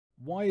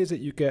Why is it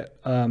you get,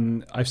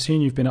 I've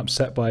seen you've been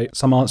upset by,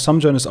 some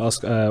journalists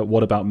ask,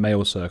 what about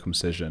male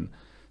circumcision?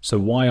 So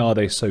why are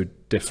they so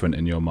different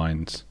in your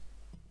mind?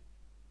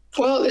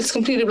 Well, it's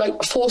completely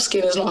like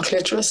foreskin is not a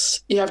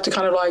clitoris. You have to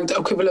kind of like the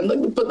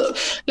equivalent.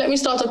 But let me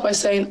start off by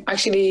saying,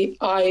 actually,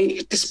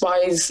 I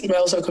despise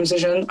male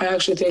circumcision. I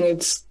actually think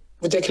it's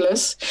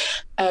ridiculous.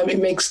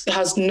 It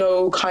has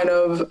no kind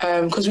of,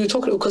 because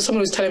someone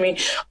was telling me,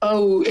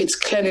 oh, it's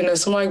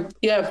cleanliness. I'm like,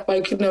 yeah,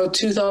 like,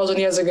 2000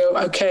 years ago,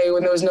 okay,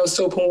 when there was no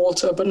soap and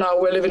water, but now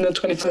we're living in the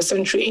 21st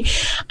century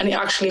and it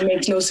actually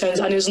makes no sense.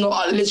 And it's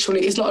not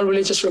a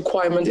religious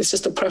requirement. It's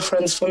just a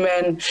preference for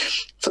men,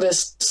 for their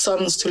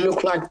sons to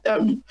look like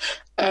them.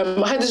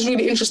 I had this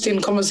really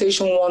interesting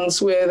conversation once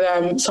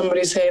with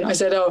somebody saying, I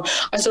said,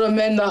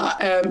 men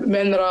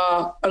that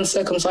are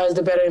uncircumcised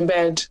are better in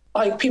bed.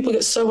 Like, people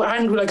get so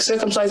angry, like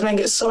circumcised men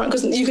get so angry,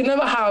 because you can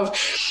never have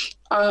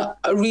a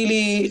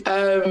really,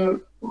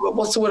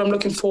 what's the word I'm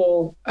looking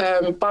for,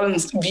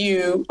 balanced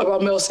view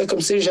about male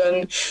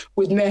circumcision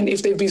with men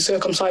if they've been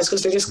circumcised,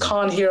 because they just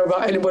can't hear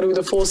about anybody with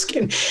a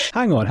foreskin.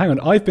 Hang on.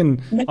 I've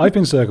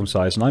been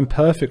circumcised, and I'm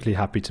perfectly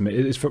happy to admit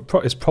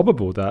it's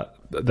probable that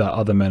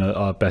other men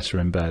are better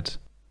in bed.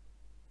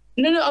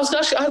 No, I was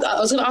going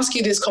to ask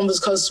you this,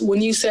 because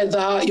when you said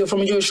that you're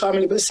from a Jewish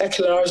family but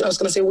secular, I was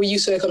going to say, were you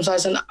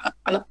circumcised, and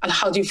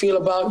how do you feel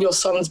about your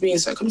sons being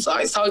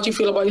circumcised? How do you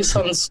feel about your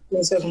sons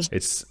being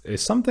circumcised?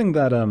 It's something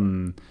that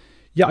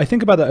yeah, I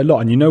think about that a lot.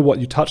 And you know what,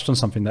 you touched on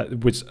something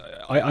which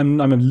I'm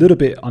a little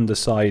bit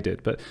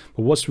undecided, but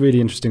what's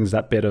really interesting is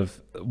that bit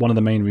of, one of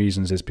the main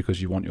reasons is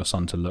because you want your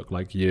son to look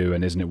like you,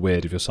 and isn't it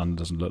weird if your son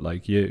doesn't look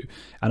like you?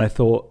 And I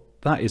thought,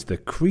 that is the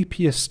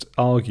creepiest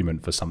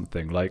argument for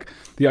something. Like,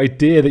 the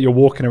idea that you're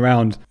walking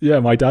around, yeah,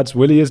 my dad's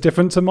willy is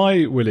different to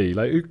my willy.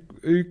 Like,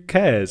 who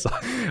cares?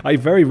 I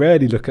very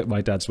rarely look at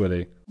my dad's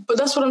willy. But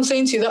that's what I'm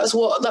saying to you.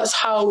 That's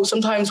how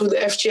sometimes with the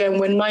FGM,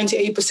 when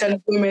 98%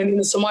 of women in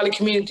the Somali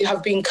community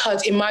have been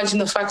cut, imagine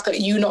the fact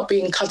that you not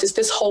being cut. It's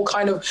this whole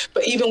kind of,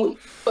 but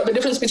the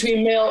difference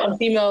between male and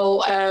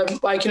female,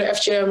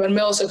 FGM and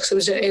male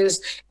circumcision is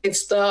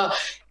it's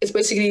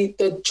basically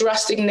the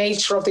drastic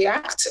nature of the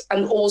act,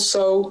 and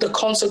also the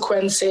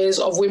consequences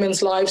of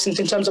women's lives in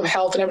terms of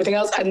health and everything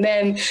else, and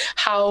then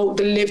how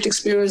the lived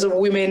experience of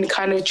women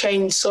kind of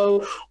change.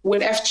 So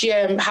when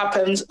FGM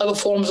happens, other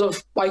forms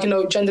of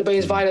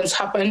gender-based violence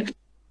happen.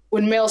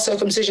 When male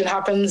circumcision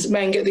happens,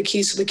 men get the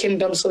keys to the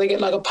kingdom, so they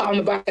get like a pat on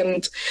the back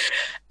and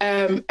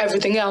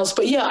everything else.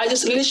 But yeah, it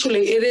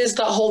is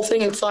that whole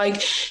thing. It's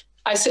like,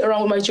 I sit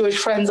around with my Jewish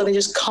friends and they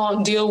just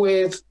can't deal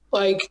with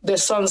like their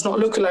sons not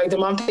looking like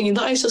them. I'm thinking,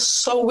 that is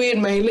just so weird,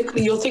 man.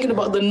 Literally, you're thinking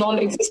about the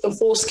non-existent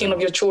foreskin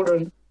of your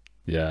children.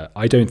 Yeah,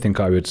 I don't think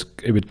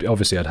it would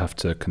obviously I'd have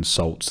to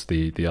consult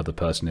the other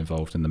person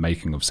involved in the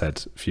making of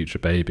said future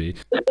baby.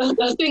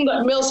 The thing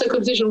that male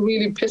circumcision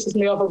really pisses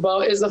me off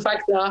about is the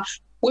fact that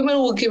women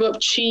will give up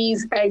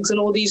cheese, eggs, and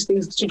all these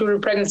things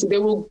during pregnancy. They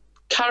will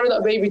carry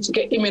that baby to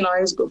get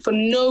immunized, but for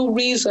no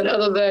reason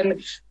other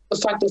than the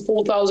fact that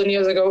 4,000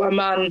 years ago, a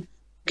man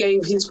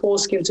gave his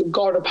foreskin to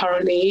God,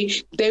 apparently.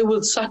 They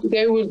would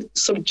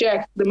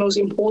subject the most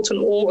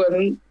important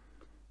organ,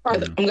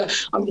 one of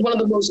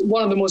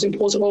the most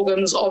important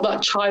organs of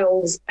that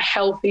child's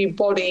healthy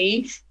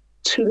body,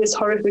 to this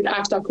horrific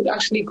act that could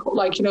actually,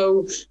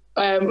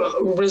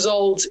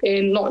 result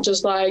in not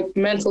just like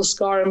mental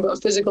scarring,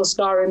 but physical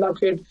scarring that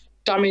could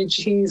damage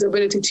his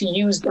ability to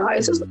use that.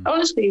 It's just,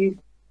 honestly,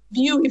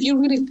 if you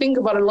really think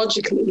about it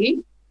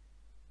logically,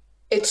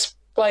 it's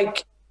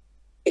like,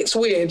 it's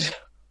weird.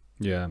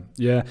 Yeah.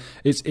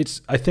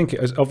 I think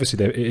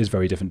obviously it is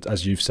very different,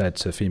 as you've said,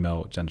 to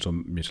female genital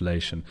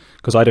mutilation,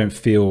 because I don't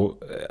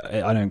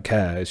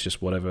care. It's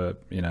just whatever,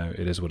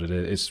 it is what it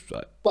is.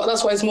 Well,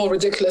 that's why it's more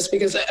ridiculous,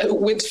 because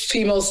with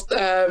female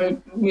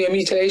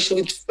mutilation,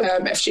 with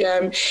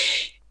FGM,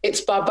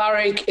 it's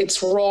barbaric,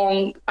 it's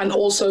wrong, and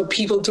also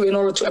people do it in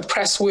order to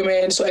oppress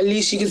women. So at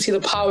least you can see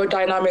the power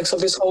dynamics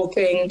of this whole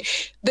thing.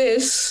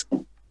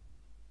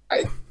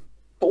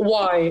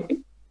 Why?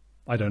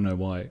 I don't know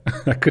why.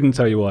 I couldn't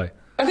tell you why.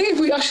 I think if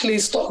we actually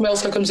stop male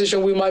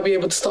circumcision, we might be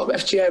able to stop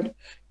FGM.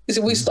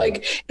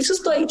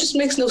 It just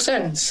makes no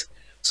sense.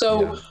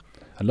 So, yeah.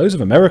 And loads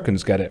of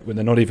Americans get it when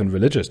they're not even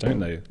religious, don't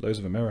they? Loads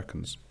of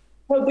Americans.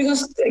 Well,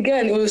 because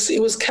again, it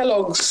was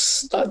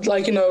Kellogg's that, the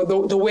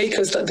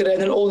Wakers that did it,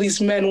 and then all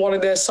these men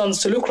wanted their sons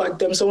to look like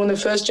them. So when the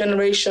first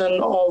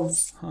generation of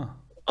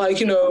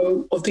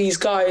of these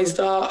guys,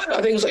 that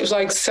I think it was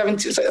like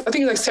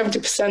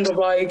 70% of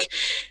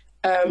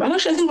and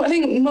actually, I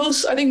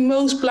think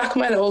most black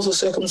men are also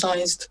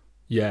circumcised.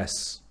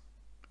 Yes.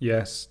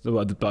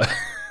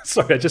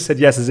 Sorry, I just said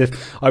yes as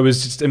if I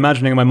was just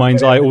imagining in my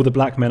mind's eye all the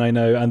black men I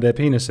know and their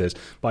penises.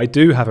 But I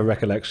do have a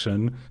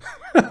recollection.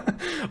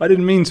 I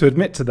didn't mean to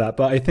admit to that,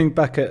 but I think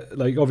back at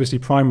obviously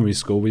primary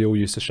school, we all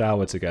used to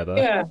shower together.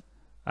 Yeah.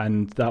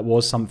 And that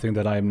was something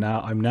that I'm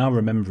now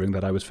remembering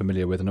that I was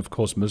familiar with, and of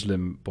course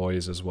Muslim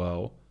boys as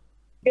well.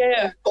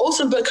 Yeah, but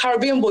also the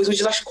Caribbean boys, which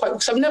is actually quite.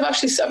 Because I've never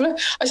actually.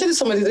 I said to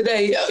somebody the other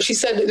day. She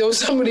said that there was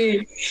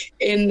somebody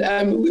in.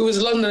 It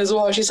was London as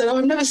well. She said, "Oh,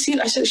 I've never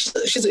seen." I said,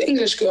 "She's an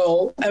English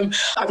girl.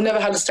 I've never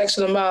had sex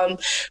with a man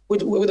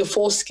with a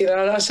foreskin."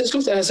 And I just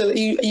looked at her. I said, "Are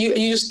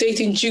you just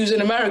dating Jews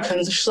and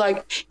Americans?" She's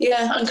like,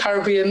 "Yeah, and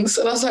Caribbeans."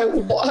 And I was like,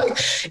 "What?"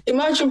 Like,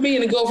 imagine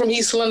being a girl from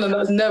East London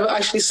that's never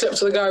actually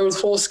slept with a guy with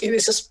foreskin.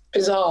 It's just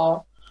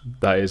bizarre.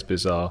 That is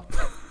bizarre.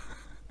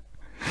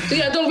 So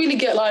yeah, I don't really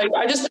get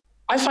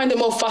I find it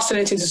more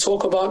fascinating to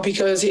talk about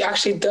because he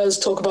actually does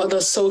talk about the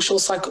social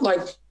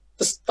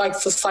the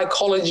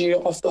psychology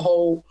of the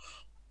whole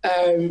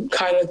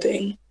kind of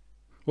thing.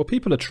 Well,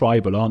 people are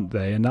tribal, aren't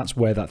they? And that's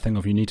where that thing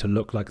of you need to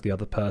look like the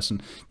other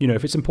person. You know,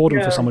 if it's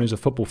important for someone who's a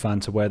football fan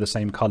to wear the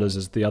same colours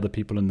as the other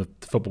people in the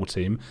football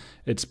team,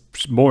 it's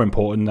more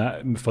important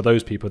that for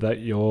those people that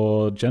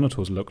your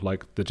genitals look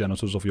like the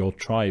genitals of your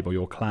tribe or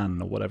your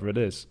clan or whatever it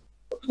is.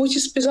 Which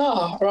is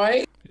bizarre,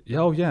 right?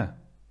 Yeah, oh yeah.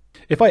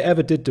 If I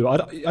ever did do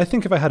it, I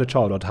think if I had a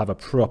child, I'd have a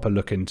proper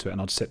look into it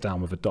and I'd sit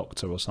down with a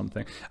doctor or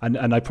something.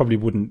 And I probably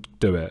wouldn't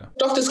do it.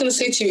 Doctor's going to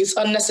say to you it's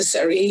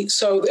unnecessary.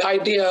 So the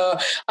idea,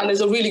 and there's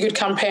a really good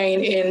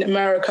campaign in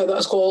America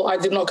that's called I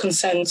Did Not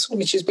Consent,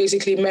 which is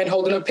basically men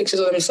holding up pictures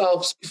of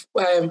themselves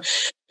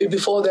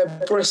before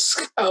they're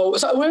brisk. Oh,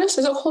 is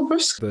that called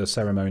brisk? The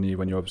ceremony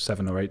when you're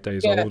 7 or 8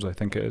 days old, I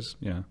think it is.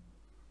 Yeah.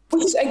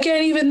 Because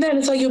again, even then,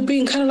 it's like you're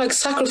being kind of like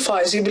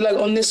sacrificed. You'd be like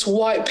on this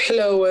white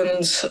pillow,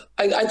 and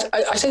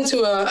I said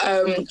to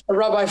a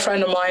rabbi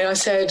friend of mine, I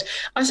said,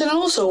 and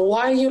also,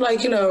 why are you like,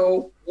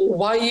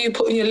 why are you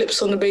putting your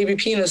lips on the baby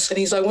penis? And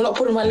he's like, we're not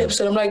putting my lips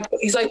in. I'm like,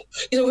 he's like,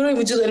 we don't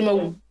even do that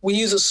anymore. We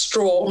use a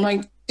straw. I'm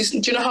like, do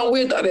you know how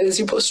weird that is?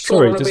 You put a straw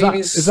on a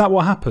baby's... Is that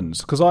what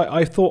happens? Because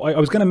I thought I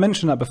was going to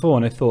mention that before,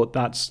 and I thought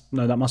that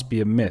must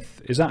be a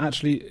myth. Is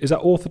that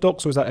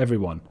orthodox or is that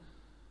everyone?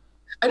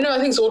 I know. I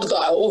think it's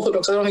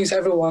orthodox. I don't think it's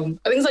everyone.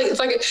 I think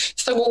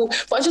it's like well,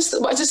 but I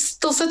just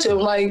still said to him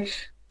like,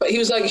 but he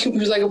was like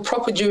a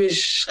proper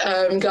Jewish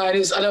guy. And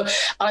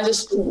I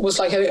just was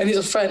like, and he's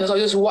a friend. So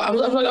I was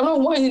like, I'm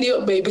not winding you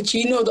up, babe, but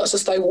that's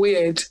just like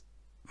weird.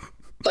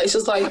 Like it's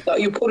just like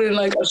that you put in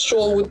like a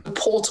straw with a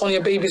port on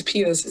your baby's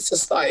penis. It's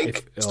just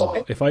like stop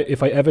it.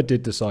 If I ever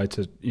did decide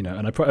to,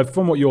 and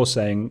from what you're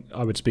saying,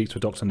 I would speak to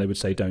a doctor and they would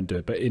say don't do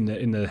it. But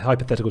in the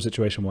hypothetical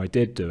situation where I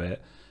did do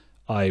it,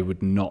 I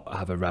would not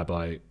have a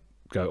rabbi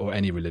go or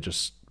any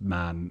religious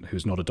man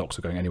who's not a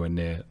doctor going anywhere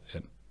near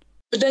it.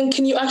 But then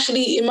can you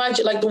actually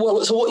imagine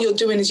so what you're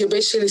doing is you're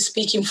basically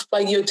speaking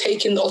like you're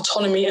taking the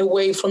autonomy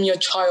away from your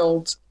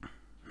child.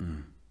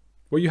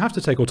 Well, you have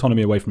to take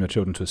autonomy away from your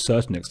children to a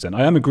certain extent.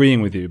 I am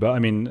agreeing with you, but I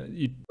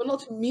mean... But not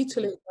to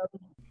mutilate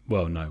them.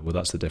 Well, no. Well,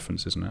 that's the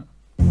difference, isn't it?